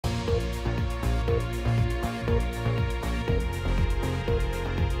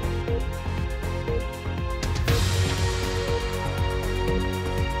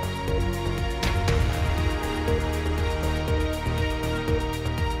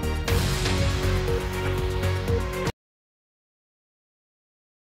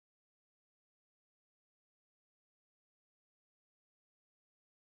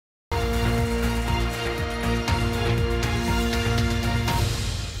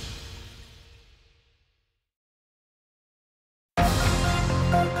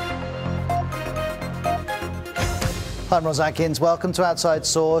I'm Ros Atkins. Welcome to Outside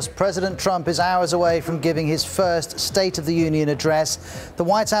Source. President Trump is hours away from giving his first State of the Union address. The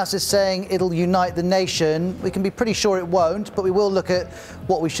White House is saying it'll unite the nation. We can be pretty sure it won't, but we will look at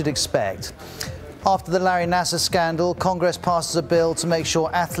what we should expect. After the Larry Nassar scandal, Congress passes a bill to make sure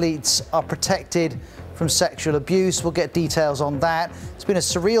athletes are protected from sexual abuse. We'll get details on that. It's been a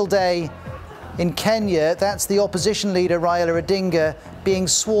surreal day in Kenya. That's the opposition leader Raila Odinga being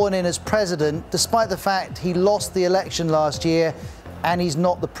sworn in as president, despite the fact he lost the election last year and he's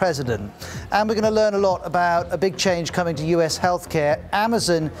not the president. And we're going to learn a lot about a big change coming to US healthcare.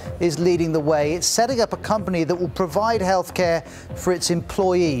 Amazon is leading the way. It's setting up a company that will provide healthcare for its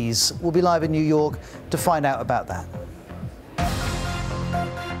employees. We'll be live in New York to find out about that.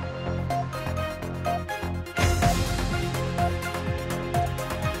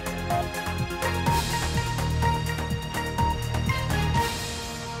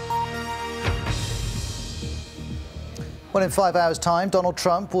 Well, in 5 hours' time, Donald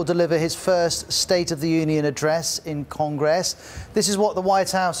Trump will deliver his first State of the Union address in Congress. This is what the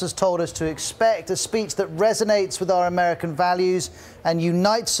White House has told us to expect, a speech that resonates with our American values and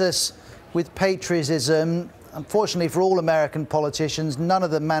unites us with patriotism. Unfortunately for all American politicians, none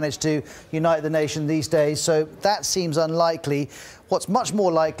of them manage to unite the nation these days, so that seems unlikely. What's much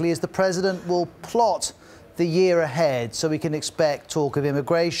more likely is the president will plot the year ahead, so we can expect talk of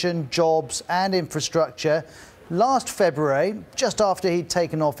immigration, jobs and infrastructure. Last February, just after he'd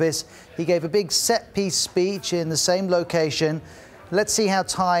taken office, he gave a big set-piece speech in the same location. Let's see how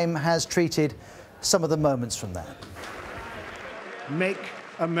time has treated some of the moments from that. Make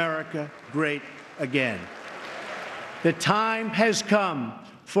America great again. The time has come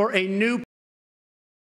for a new